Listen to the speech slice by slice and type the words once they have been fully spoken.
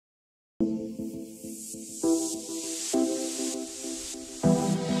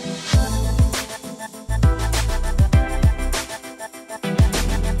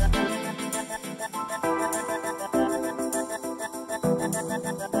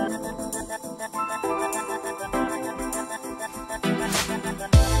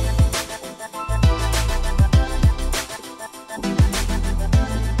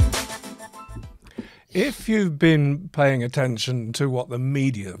If you've been paying attention to what the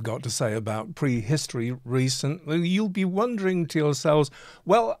media have got to say about prehistory recently, you'll be wondering to yourselves,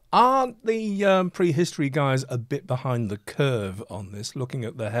 well, aren't the prehistory guys a bit behind the curve on this, looking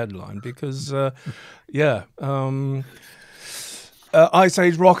at the headline? Because, Ice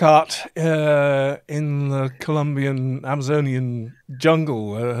Age rock art in the Colombian Amazonian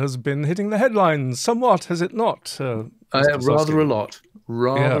jungle has been hitting the headlines somewhat, has it not? Rather a lot. Yeah.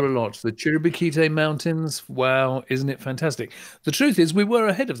 Rather a lot. The Chiribiquete Mountains, wow, isn't it fantastic? The truth is, we were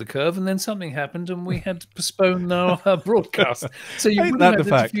ahead of the curve, and then something happened, and we had to postpone our broadcast. So you Ain't would that have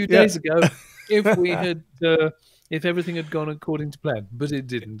the had this a fact? few Yeah. days ago if we had, if everything had gone according to plan, but it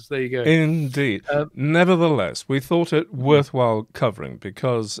didn't. There you go. Indeed. Nevertheless, we thought it worthwhile covering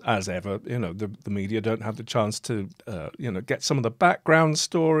because, as ever, the media don't have the chance to, get some of the background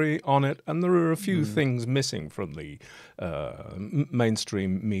story on it, and there are a few things missing from the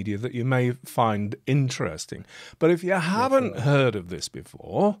mainstream media that you may find interesting. But if you haven't heard of this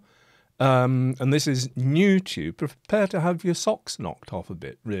before, and this is new to you, prepare to have your socks knocked off a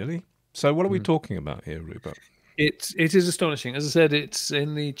bit, really. So what are we talking about here, Rupert? It is astonishing. As I said, it's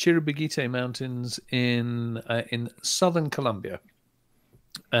in the Chiribiquete Mountains in southern Colombia,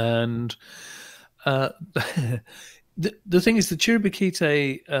 and the thing is, the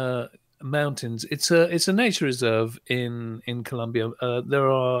Chiribiquete Mountains. It's a nature reserve in Colombia.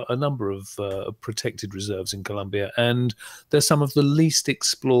 There are a number of protected reserves in Colombia, and they're some of the least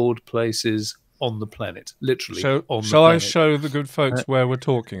explored places on the planet. Literally, on the planet. Shall I show the good folks where we're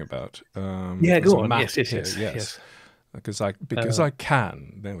talking about? Yeah, go on. Yes. Because I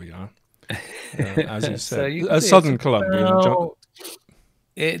can. There we are. As you said, so southern Colombia.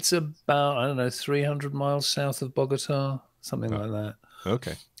 It's about, I don't know, 300 miles south of Bogota, something like that.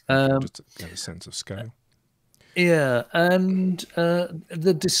 Okay. Just to get a sense of scale. Yeah, and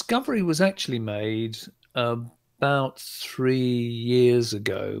the discovery was actually made about 3 years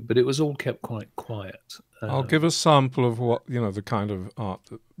ago, but it was all kept quite quiet. I'll give a sample of what, the kind of art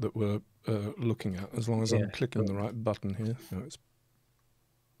that we're looking at, as long as I'm clicking the right button here. No,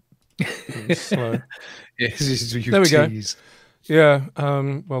 it's slow. Yes, there we go. Yeah,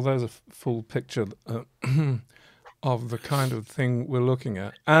 well, there's a full picture of the kind of thing we're looking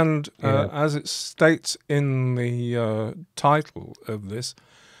at. And as it states in the title of this,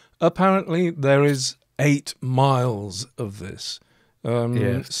 apparently there is 8 miles of this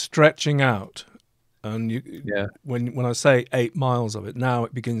stretching out. And when I say 8 miles of it, now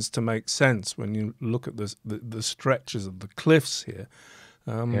it begins to make sense when you look at the stretches of the cliffs here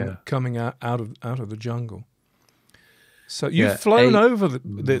coming out of the jungle. So you've flown over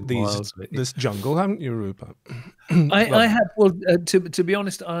this jungle, haven't you, Rupert? I have. Well, to be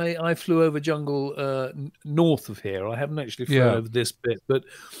honest, I flew over jungle north of here. I haven't actually flown over this bit, but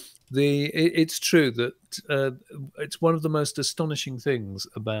it's true that it's one of the most astonishing things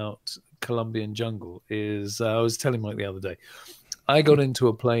about Colombian jungle is I was telling Mike the other day, I got into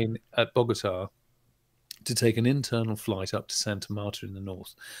a plane at Bogota to take an internal flight up to Santa Marta in the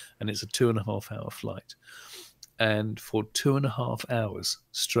north, and it's a 2.5-hour flight. And for 2.5 hours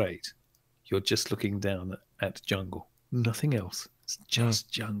straight, you're just looking down at jungle, nothing else. It's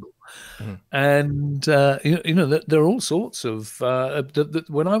just jungle. And, there are all sorts of...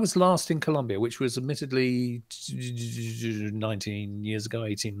 when I was last in Colombia, which was admittedly 19 years ago,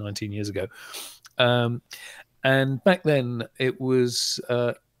 18, 19 years ago, and back then it was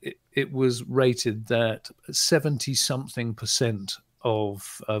rated that 70-something%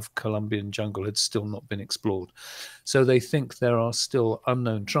 of Colombian jungle had still not been explored. So they think there are still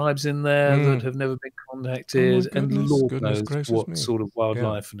unknown tribes in there that have never been contacted, and Lord knows what sort of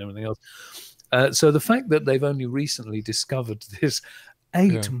wildlife and everything else. So the fact that they've only recently discovered this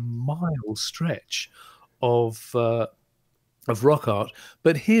 8-mile stretch of rock art,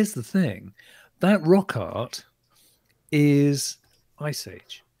 but here's the thing, that rock art is Ice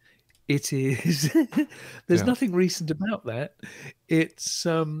Age. It is. There's nothing recent about that. It's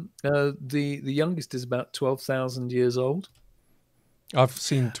the youngest is about 12,000 years old. I've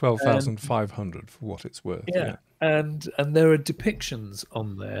seen 12,500 for what it's worth. Yeah, and there are depictions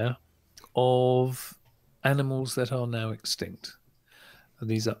on there of animals that are now extinct. And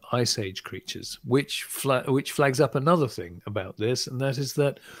these are Ice Age creatures, which flags up another thing about this, and that is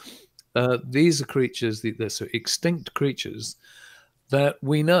that these are creatures, they're so extinct creatures that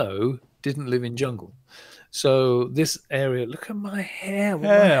we know didn't live in jungle. So this area, look at my hair.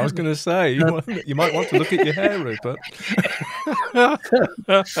 Yeah, I was going to say, you might want to look at your hair, Rupert.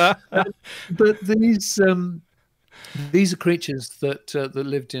 But these These are creatures that that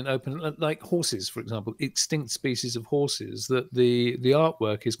lived in open, like horses, for example, extinct species of horses. That the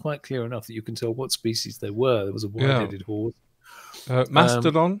artwork is quite clear enough that you can tell what species they were. There was a wide-headed horse.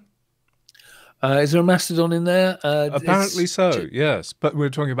 Mastodon. Is there a mastodon in there? Apparently so, yes. But we're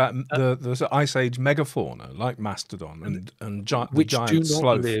talking about the Ice Age megafauna, like mastodon and giant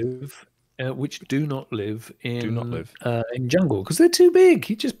sloth. Which do not live in jungle because they're too big.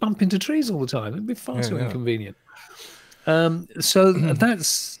 You just bump into trees all the time. It'd be far too inconvenient. So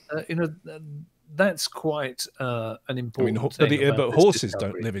that's that's quite an important thing. But horses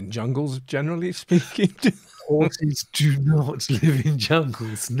don't live in jungles, generally speaking. Horses do not live in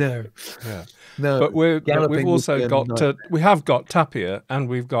jungles. No, no. But we've also got we have got tapir and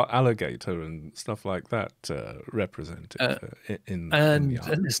we've got alligator and stuff like that represented in the art.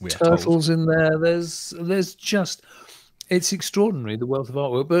 And there's turtles in there. There's just, it's extraordinary, the wealth of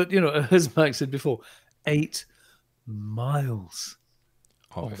artwork. But as Mike said before, 8 miles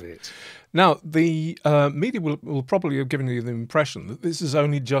of it. Now, the media will probably have given you the impression that this has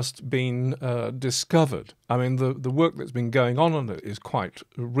only just been discovered. I mean, the work that's been going on it is quite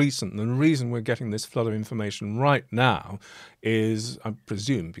recent. And the reason we're getting this flood of information right now is, I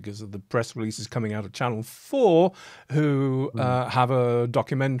presume, because of the press releases coming out of Channel 4, who have a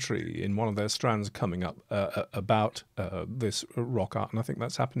documentary in one of their strands coming up about this rock art. And I think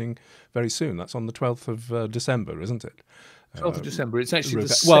that's happening very soon. That's on the 12th of December, isn't it? 12th of December. It's actually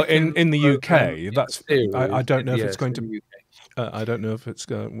in the UK. That's I don't know if it's going to. I don't know if it's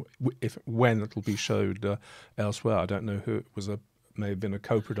when it'll be showed elsewhere. I don't know who it was. May have been a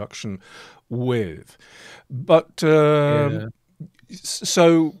co-production with, but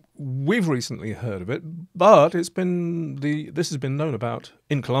so we've recently heard of it. But this has been known about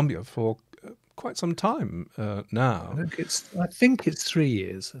in Colombia for quite some time now. I think it's 3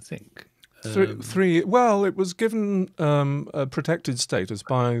 years. I think. Three. Well, it was given a protected status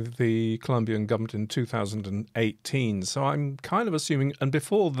by the Colombian government in 2018. So I'm kind of assuming, and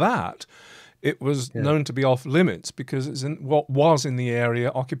before that, it was known to be off limits because it's in what was in the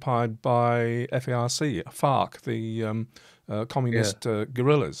area occupied by FARC, the communist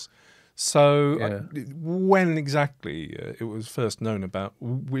guerrillas. So when exactly it was first known about,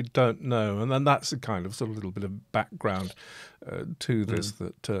 we don't know. And then that's a kind of sort of little bit of background to this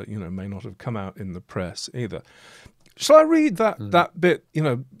that may not have come out in the press either. Shall I read that bit?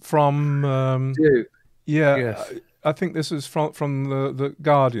 From I think this is from the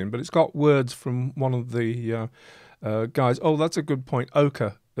Guardian, but it's got words from one of the guys. Oh, that's a good point.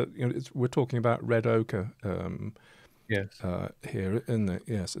 Ochre. We're talking about red ochre. Here, isn't it?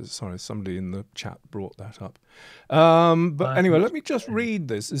 Yes, sorry, somebody in the chat brought that up. But anyway, let me just read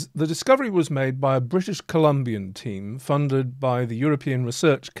this. The discovery was made by a British Colombian team funded by the European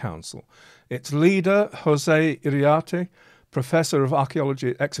Research Council. Its leader, José Iriarte, professor of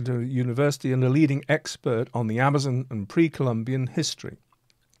archaeology at Exeter University and a leading expert on the Amazon and pre-Columbian history.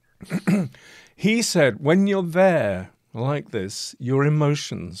 He said, when you're there like this, your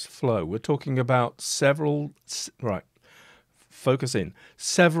emotions flow. We're talking about several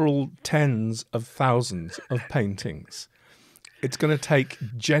tens of thousands of paintings. It's going to take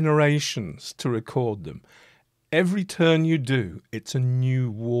generations to record them. Every turn you do, it's a new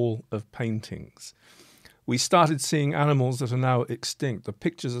wall of paintings. We started seeing animals that are now extinct. The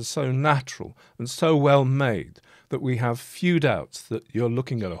pictures are so natural and so well made that we have few doubts that you're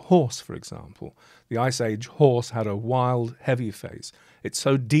looking at a horse, for example. The Ice Age horse had a wild, heavy face. It's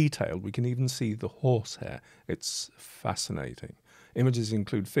so detailed we can even see the horsehair. It's fascinating. Images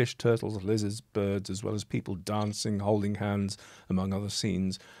include fish, turtles, lizards, birds, as well as people dancing, holding hands, among other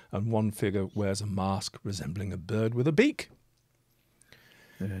scenes, and one figure wears a mask resembling a bird with a beak.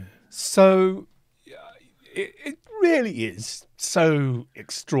 So it really is so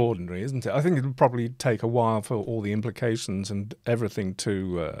extraordinary, isn't it? I think it'll probably take a while for all the implications and everything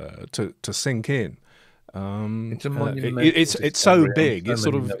to sink in. It's a monumental it's so big. It's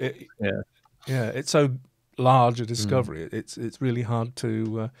sort of it's so large a discovery. It's really hard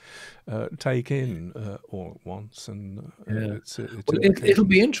to take in all at once, and it'll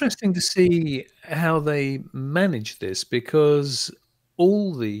be interesting to see how they manage this, because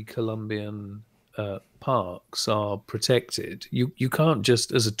all the Colombian parks are protected. You can't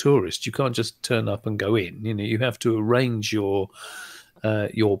just, as a tourist, you can't just turn up and go in. You have to arrange your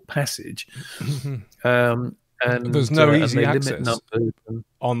passage. And there's no easy access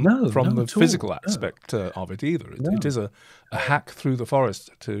from the physical aspect of it either. It is a hack through the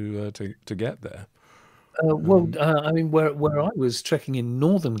forest to get there. I mean, where I was trekking in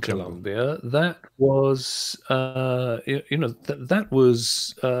northern Colombia, that was, that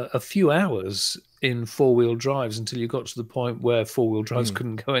was a few hours in four-wheel drives until you got to the point where four-wheel drives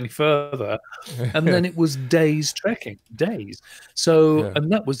couldn't go any further, and then it was days trekking, days. So,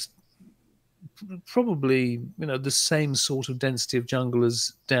 and that was probably the same sort of density of jungle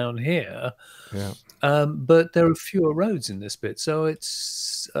as down here. Yeah. But there are fewer roads in this bit, so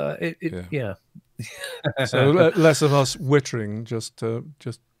it's yeah. So less of us wittering, just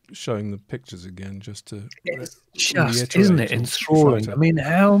showing the pictures again, just to just isn't it enthralling? I mean,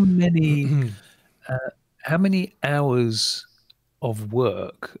 how many hours of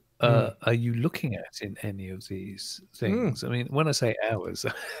work are you looking at in any of these things? I mean, when I say hours,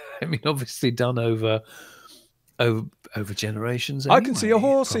 I mean obviously done over generations. Anyway, I can see a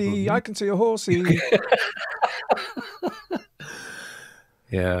horsey. Probably. I can see a horsey.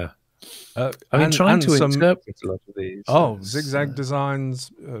 Yeah. I mean, trying to interpret a lot of these. Zigzag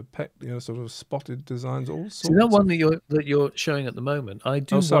designs, sort of spotted designs, all sorts. See that one that you're showing at the moment? I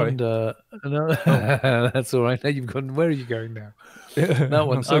do wonder. No, that's all right. Now you've gone. Where are you going now? Yeah, that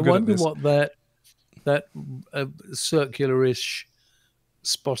one. I wonder what that circular-ish,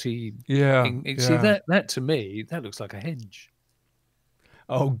 spotty. Yeah. See that to me, that looks like a hinge.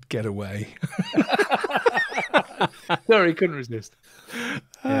 Oh, get away! Sorry, couldn't resist.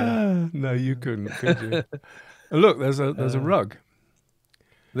 Yeah. No, you couldn't, could you? And look, there's a rug.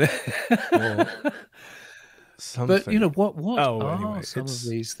 But what are some of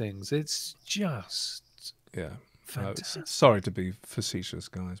these things? It's just fantastic. Sorry to be facetious,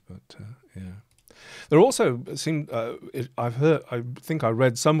 guys, but yeah. There also seem I think I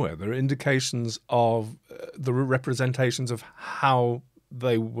read somewhere there are indications of the representations of how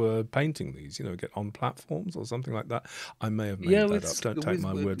they were painting these, get on platforms or something like that. I may have made that up. Don't take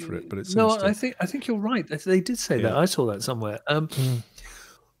my word for it, but it seems I think you're right. They did say that. I saw that somewhere.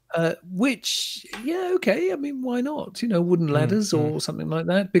 Which, okay. I mean, why not? Wooden ladders or something like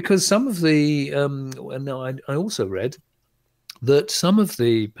that. Because some of the, I also read that some of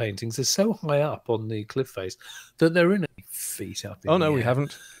the paintings are so high up on the cliff face that they're in 8 feet up. Oh no, we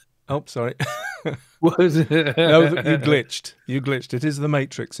haven't. Oh, sorry. Was it? No, you glitched. You glitched. It is the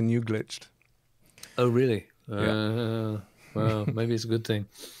Matrix, and you glitched. Oh, really? Well, maybe it's a good thing.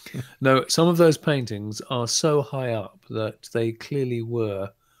 No, some of those paintings are so high up that they clearly were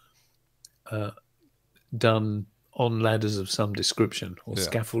done on ladders of some description or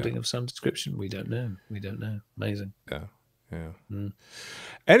scaffolding of some description. We don't know. Amazing. Yeah.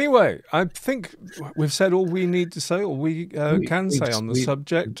 Anyway, I think we've said all we need to say, or we can say on the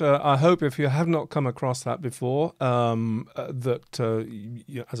subject. I hope if you have not come across that before, that,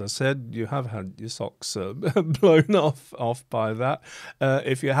 as I said, you have had your socks blown off by that.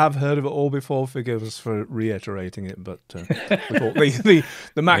 If you have heard of it all before, forgive us for reiterating it, but the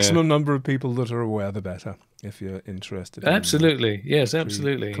maximum number of people that are aware, the better, if you're interested. Absolutely. Yes,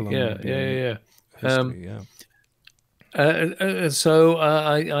 absolutely. Yeah. History, So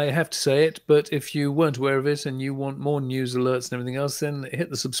I have to say it, but if you weren't aware of it and you want more news alerts and everything else, then hit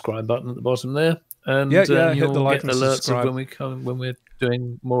the subscribe button at the bottom there, and hit you'll the like get alerts of when we're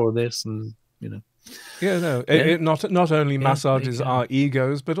doing more of this, and it not only massages our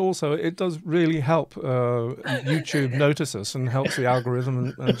egos, but also it does really help YouTube notice us and helps the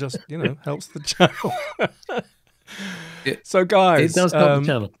algorithm and just helps the channel. So guys, it does help the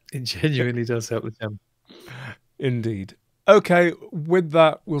channel. It genuinely does help the channel. Indeed. Okay, with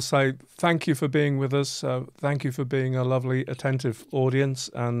that, we'll say thank you for being with us. Thank you for being a lovely, attentive audience,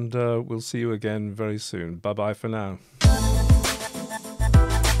 and we'll see you again very soon. Bye-bye for now.